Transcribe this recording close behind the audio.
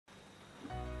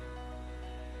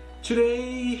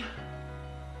Today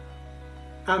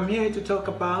I'm here to talk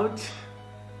about,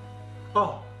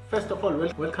 first of all,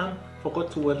 welcome.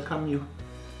 Forgot to welcome you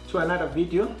to another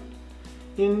video.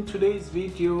 In today's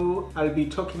video I'll be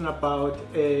talking about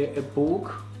a book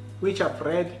which I've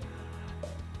read.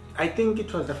 I think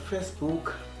it was the first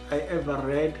book I ever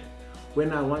read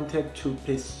when I wanted to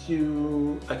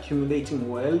pursue accumulating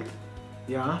wealth.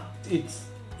 I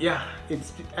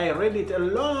read it a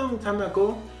long time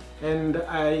ago, and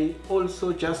I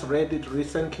also just read it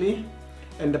recently,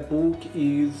 and the book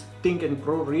is Think and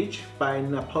Grow Rich by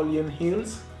Napoleon Hill.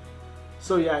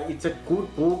 So it's a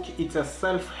good book. It's a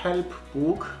self-help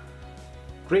book,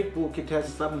 great book. It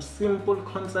has some simple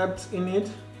concepts in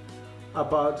it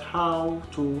about how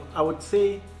to, I would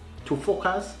say, to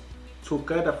focus, to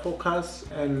get a focus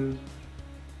and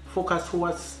focus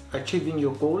towards achieving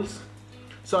your goals.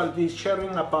 So I'll be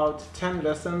sharing about 10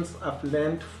 lessons I've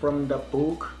learned from the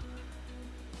book.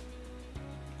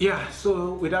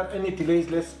 So without any delays,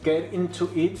 let's get into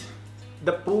it.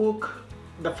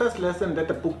 The first lesson that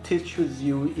the book teaches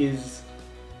you is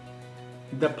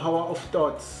the power of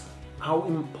thoughts. How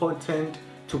important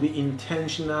to be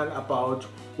intentional about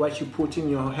what you put in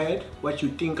your head, what you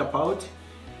think about.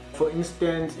 For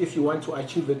instance, if you want to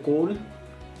achieve a goal,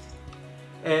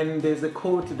 and there's a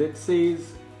quote that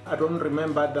says, I don't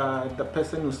remember the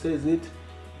person who says it,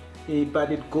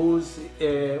 but it goes,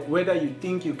 whether you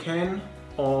think you can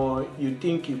or you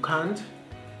think you can't,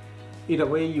 either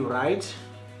way you're right.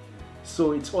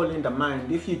 So it's all in the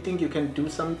mind. If you think you can do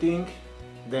something,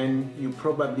 then you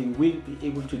probably will be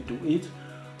able to do it.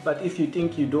 But if you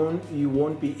think you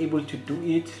won't be able to do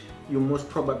it, you most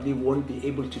probably won't be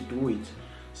able to do it.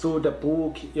 So the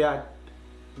book,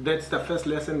 that's the first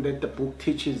lesson that the book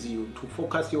teaches you, to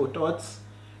focus your thoughts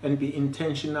and be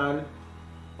intentional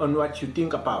on what you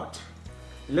think about.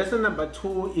 Lesson number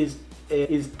 2 is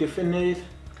definiteness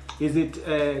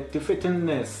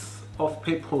of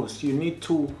purpose. You need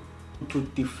to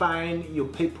define your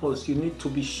purpose. You need to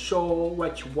be sure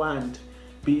what you want.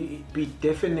 Be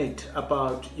definite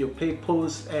about your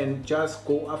purpose and just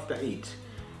go after it.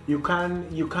 You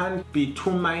can't be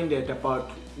too-minded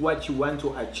about what you want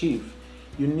to achieve.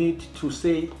 You need to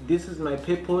say, this is my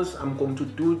purpose, I'm going to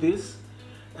do this,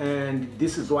 and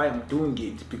this is why I'm doing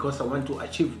it, because I want to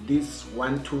achieve this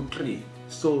 1, 2, 3.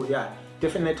 So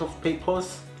definite of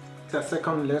purpose. The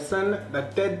second lesson. The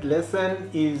third lesson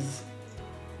is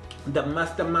the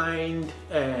mastermind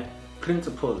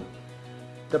principle.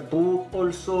 The book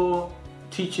also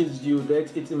teaches you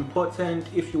that it's important,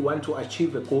 if you want to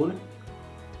achieve a goal,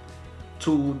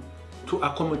 to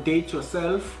accommodate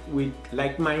yourself with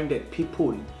like-minded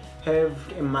people. Have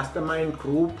a mastermind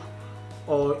group,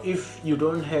 or if you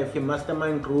don't have a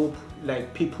mastermind group,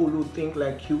 like people who think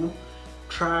like you,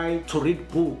 try to read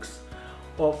books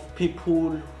of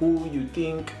people who you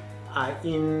think are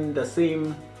in the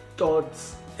same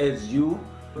thoughts as you,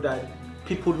 that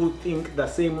people who think the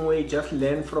same way, just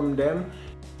learn from them.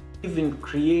 Even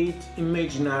create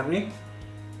imaginary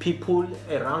people,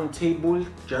 a round table.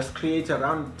 Just create a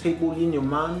round table in your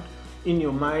mind,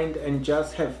 and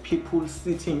just have people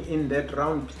sitting in that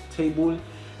round table,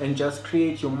 and just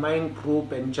create your mind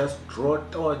group and just draw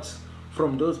thoughts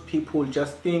from those people.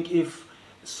 Just think, if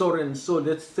so and so,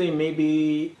 let's say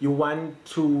maybe you want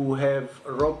to have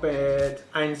Robert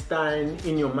Einstein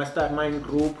in your mastermind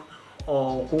group,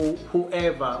 or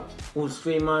whoever who's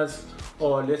famous,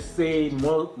 or let's say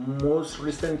most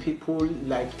recent people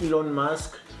like Elon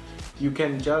Musk. You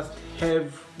can just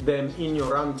have them in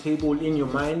your round table in your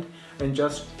mind, and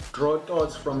just draw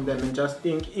thoughts from them, and just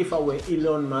think, if I were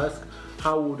Elon Musk,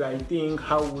 how would I think,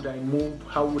 how would I move,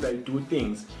 how would I do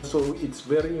things? So it's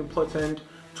very important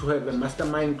to have a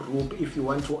mastermind group if you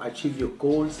want to achieve your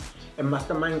goals. A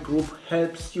mastermind group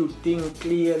helps you think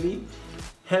clearly,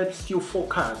 helps you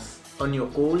focus on your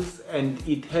goals, and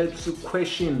it helps you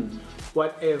question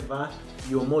whatever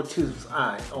your motives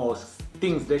are, or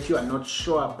things that you are not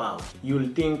sure about. You'll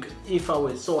think, if I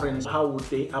were Soren, how would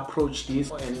they approach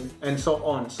this, and so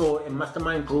on. So a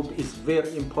mastermind group is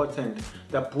very important.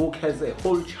 The book has a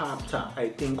whole chapter, I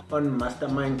think, on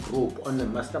mastermind group, on the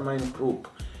mastermind group.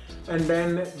 And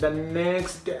then the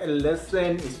next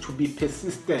lesson is to be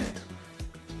persistent.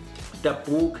 The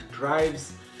book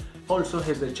also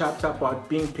has a chapter about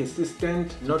being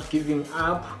persistent, not giving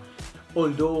up,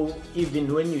 although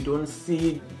even when you don't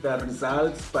see the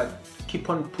results, but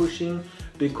keep on pushing,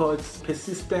 because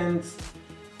persistent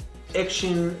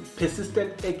action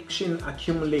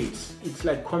accumulates. It's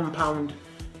like compound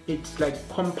it's like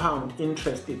compound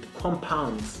interest. It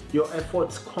compounds, your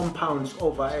efforts compounds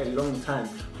over a long time.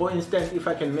 For instance, if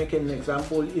I can make an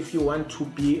example, if you want to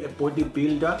be a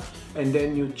bodybuilder and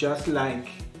then you just like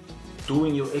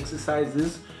doing your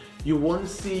exercises, you won't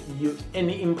see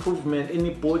any improvement,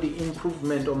 any body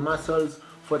improvement or muscles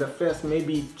for the first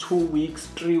maybe 2 weeks,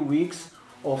 3 weeks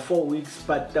or 4 weeks,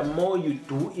 but the more you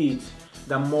do it,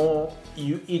 the more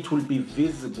it will be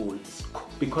visible,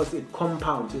 because it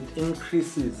compounds, it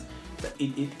increases,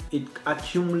 it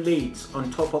accumulates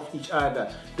on top of each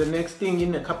other. The next thing,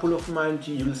 in a couple of months,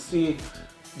 you'll see,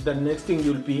 the next thing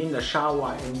you'll be in the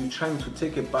shower and you're trying to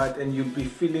take a bath and you'll be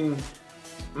feeling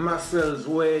muscles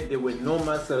where there were no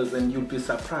muscles, and you'll be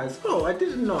surprised, oh, I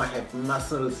didn't know I had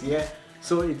muscles. Yeah,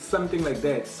 so it's something like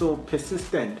that. So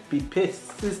be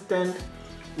persistent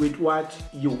with what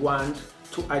you want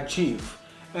to achieve.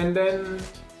 And then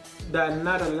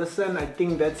another lesson, I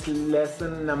think that's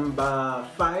lesson number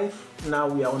 5. Now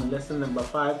we are on lesson number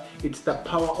 5. It's the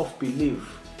power of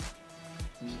belief.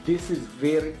 This is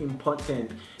very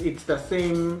important. It's the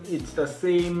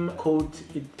same quote.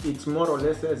 It's more or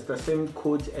less as the same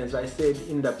quote as I said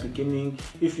in the beginning.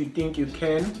 If you think you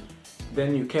can,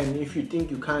 then you can. If you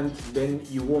think you can't, then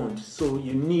you won't. So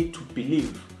you need to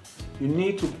believe. You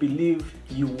need to believe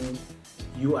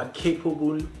you are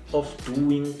capable of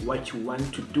doing what you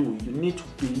want to do. You need to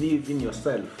believe in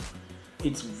yourself.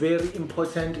 It's very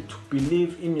important to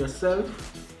believe in yourself,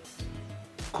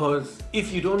 because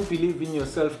if you don't believe in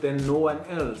yourself, then no one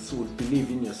else will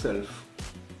believe in yourself.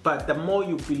 But the more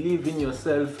you believe in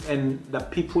yourself and the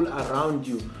people around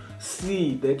you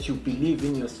see that you believe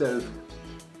in yourself,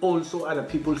 also other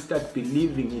people start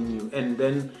believing in you, and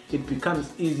then it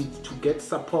becomes easy to get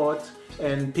support,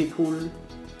 and people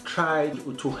try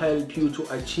to help you to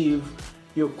achieve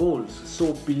your goals.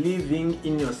 So believing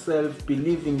in yourself,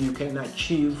 believing you can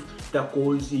achieve the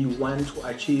goals you want to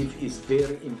achieve is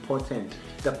very important.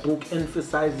 The book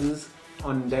emphasizes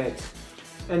on that.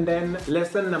 And then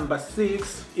lesson number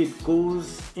 6, it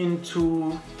goes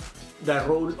into the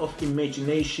role of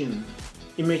imagination.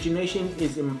 Imagination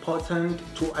is important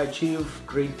to achieve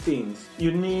great things.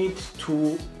 Your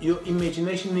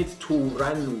imagination needs to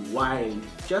run wild.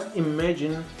 Just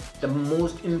imagine the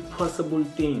most impossible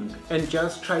thing and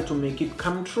just try to make it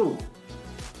come true.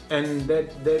 And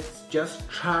that's just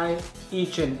try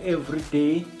each and every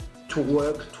day to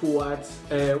work towards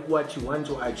what you want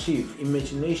to achieve.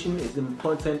 Imagination is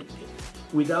important.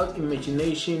 Without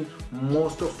imagination,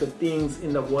 most of the things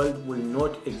in the world will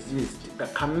not exist. The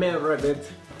camera that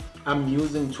I'm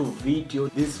using to do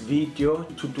this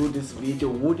video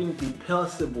wouldn't be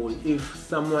possible if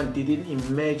someone didn't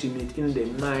imagine it in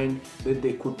their mind that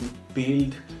they could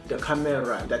build the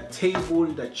camera, the table,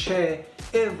 the chair,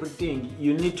 everything.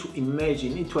 You need to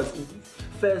imagine.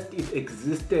 It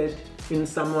existed in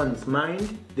someone's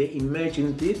mind, they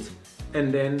imagined it,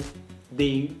 and then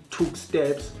they took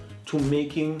steps to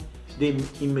making the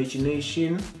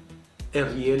imagination a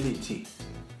reality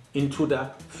into the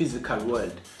physical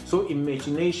world. So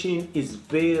imagination is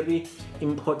very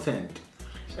important.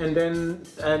 And then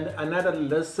another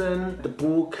lesson the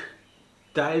book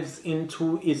dives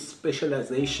into is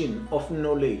specialization of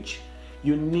knowledge.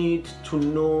 You need to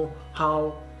know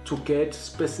how to get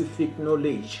specific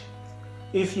knowledge.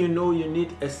 If you know you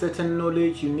need a certain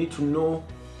knowledge, you need to know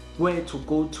where to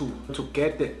go to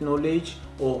get that knowledge,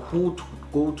 or who to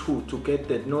go to get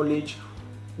that knowledge,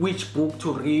 which book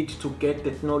to read to get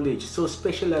that knowledge. So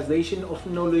specialization of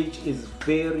knowledge is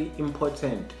very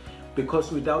important,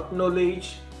 because without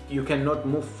knowledge you cannot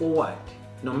move forward,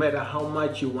 no matter how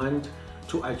much you want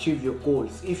to achieve your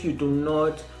goals. If you do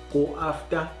not go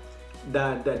after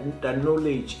the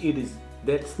knowledge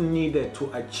that's needed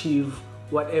to achieve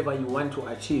whatever you want to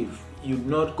achieve, you're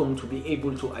not going to be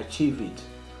able to achieve it.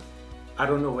 I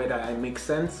don't know whether I make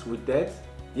sense with that.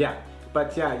 Yeah,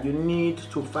 but yeah, you need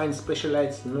to find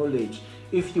specialized knowledge.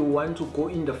 If you want to go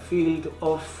in the field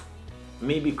of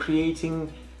maybe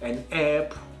creating an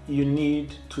app, you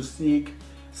need to seek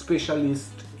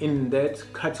specialists in that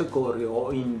category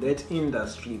or in that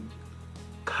industry.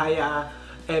 Hire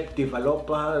app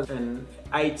developers and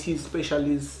IT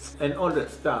specialists and all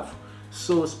that stuff.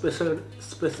 So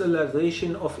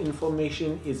specialization of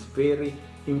information is very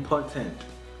important.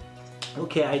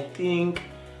 Okay, I think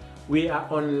we are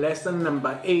on lesson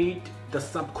number 8, the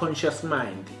subconscious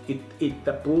mind.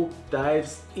 The book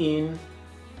dives in.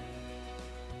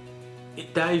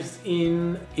 I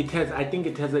think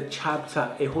it has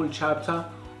a whole chapter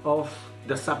of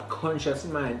the subconscious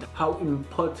mind. How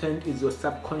important is your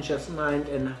subconscious mind,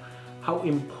 and how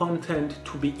important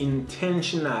to be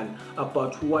intentional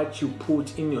about what you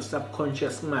put in your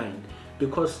subconscious mind,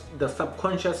 because the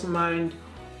subconscious mind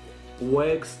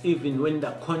works even when the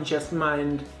conscious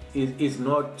mind is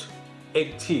not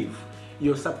active.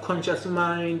 Your subconscious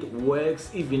mind works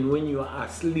even when you are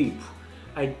asleep.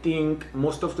 I think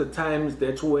most of the times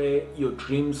that's where your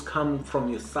dreams come from,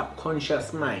 your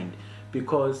subconscious mind,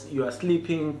 because you are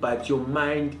sleeping but your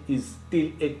mind is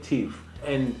still active.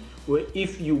 And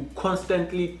if you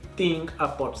constantly think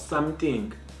about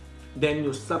something, then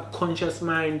your subconscious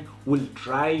mind will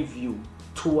drive you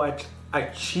toward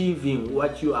achieving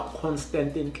what you are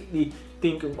constantly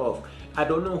thinking of. I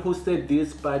don't know who said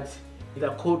this, but the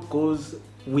quote goes,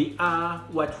 we are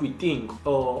what we think,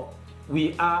 or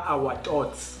we are our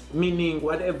thoughts, meaning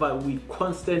whatever we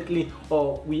constantly,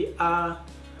 or we are,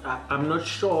 I'm not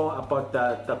sure about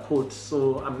the quote,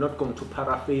 so I'm not going to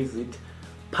paraphrase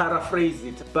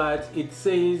it, but it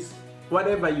says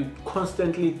whatever you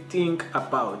constantly think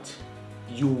about,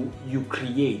 you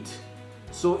create.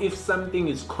 So if something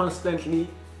is constantly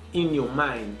in your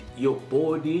mind, your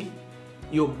body,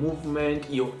 your movement,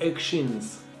 your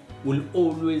actions will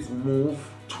always move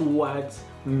towards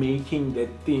making that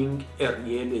thing a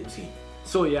reality.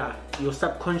 So yeah, your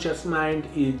subconscious mind,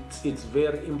 it's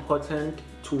very important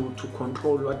to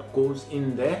control what goes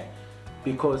in there,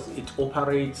 because it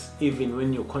operates even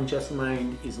when your conscious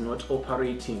mind is not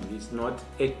operating, is not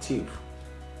active.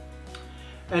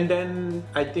 And then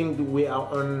I think we are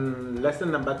on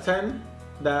lesson number 10.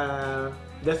 The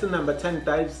lesson number 10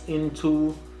 dives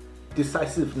into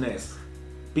decisiveness.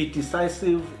 Be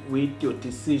decisive with your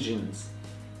decisions.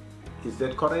 Is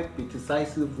that correct? Be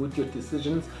decisive with your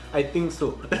decisions? I think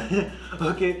so.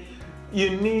 Okay,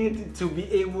 you need to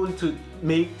be able to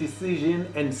make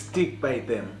decisions and stick by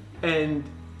them. And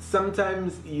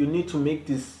sometimes you need to make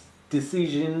these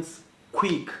decisions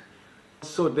quick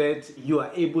so that you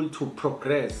are able to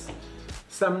progress.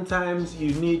 Sometimes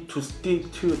you need to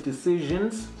stick to your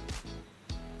decisions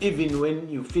even when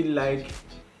you feel like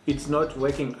it's not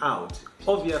working out.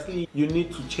 Obviously, you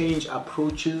need to change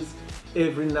approaches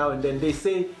every now and then. They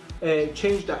say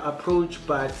change the approach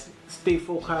but stay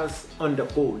focused on the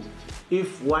goal.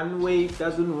 If one way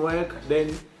doesn't work,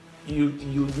 then you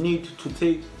need to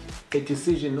take a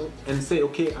decision and say,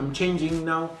 okay, I'm changing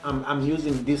now, I'm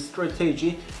using this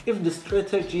strategy. If the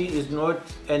strategy is not,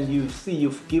 and you see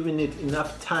you've given it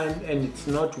enough time and it's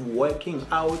not working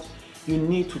out, you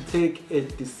need to take a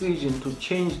decision to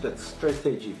change that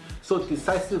strategy. So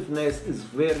decisiveness is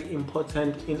very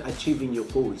important in achieving your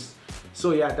goals.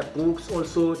 So yeah, the books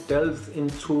also delves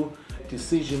into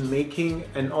decision making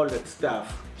and all that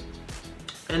stuff.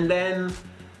 And then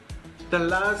the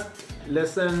last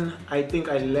lesson I think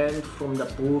I learned from the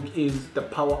book is the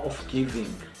power of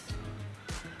giving.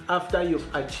 After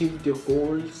you've achieved your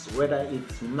goals, whether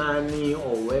it's money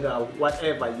or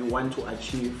whatever you want to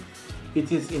achieve,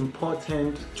 it is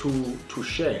important to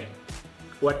share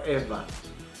whatever,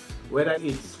 whether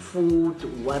it's food,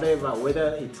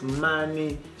 whether it's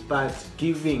money, but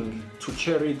giving to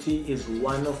charity is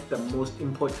one of the most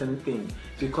important things,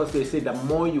 because they say the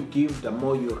more you give, the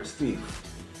more you receive.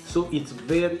 So it's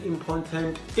very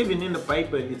important. Even in the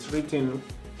Bible, it's written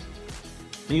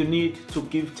you need to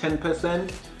give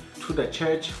 10% to the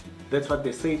church. That's what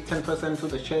they say, 10% to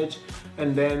the church.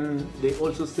 And then they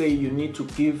also say you need to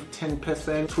give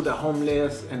 10% to the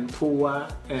homeless and poor.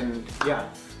 And yeah,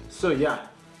 so yeah,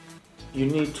 you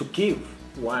need to give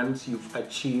once you've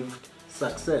achieved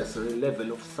success, or a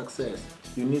level of success.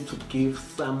 You need to give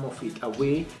some of it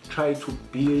away. Try to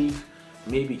build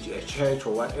maybe a church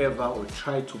or whatever, or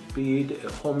try to build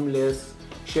a homeless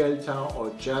shelter,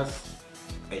 or just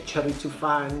a charity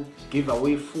fund, give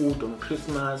away food on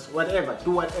Christmas, whatever,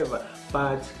 do whatever.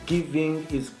 But giving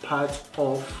is part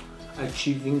of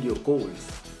achieving your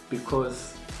goals,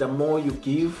 because the more you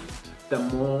give, the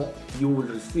more you will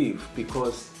receive,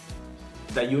 because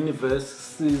the universe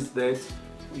sees that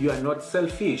you are not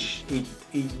selfish.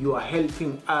 You are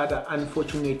helping other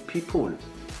unfortunate people.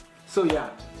 So yeah,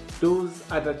 those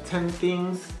are the 10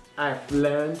 things I've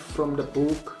learned from the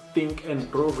book Think and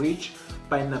Grow Rich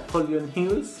by Napoleon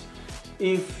Hill.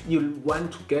 If you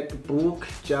want to get the book,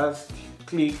 just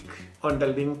click on the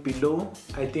link below.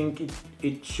 I think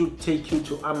it should take you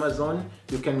to Amazon.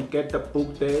 You can get the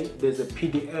book there. There's a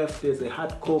PDF, there's a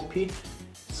hard copy.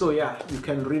 So yeah, you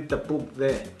can read the book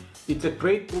there. It's a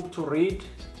great book to read.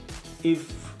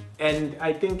 And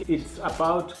I think it's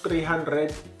about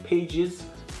 300 pages,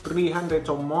 300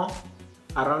 or more,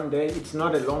 around there. It's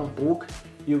not a long book.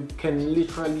 You can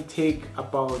literally take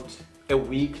about a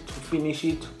week to finish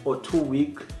it, or 2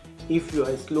 weeks if you are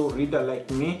a slow reader like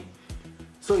me.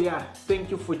 So yeah, thank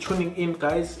you for tuning in,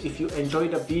 guys. If you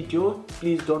enjoyed the video,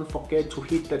 please don't forget to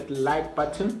hit that like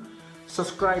button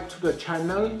subscribe to the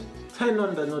channel, turn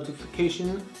on the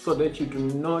notification so that you do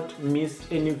not miss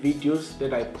any videos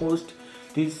that I post.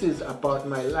 This is about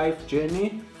my life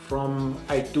journey.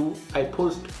 I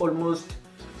post almost,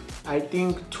 I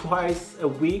think, twice a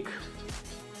week.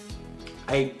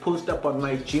 I post about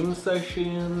my gym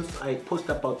sessions, I post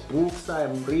about books I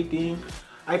am reading,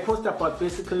 I post about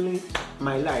basically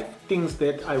my life, things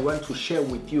that I want to share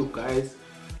with you guys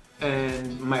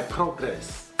and my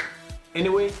progress.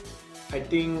 Anyway, I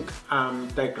think I'm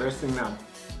digressing now.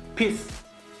 Peace,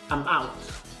 I'm out.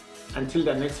 Until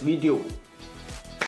the next video.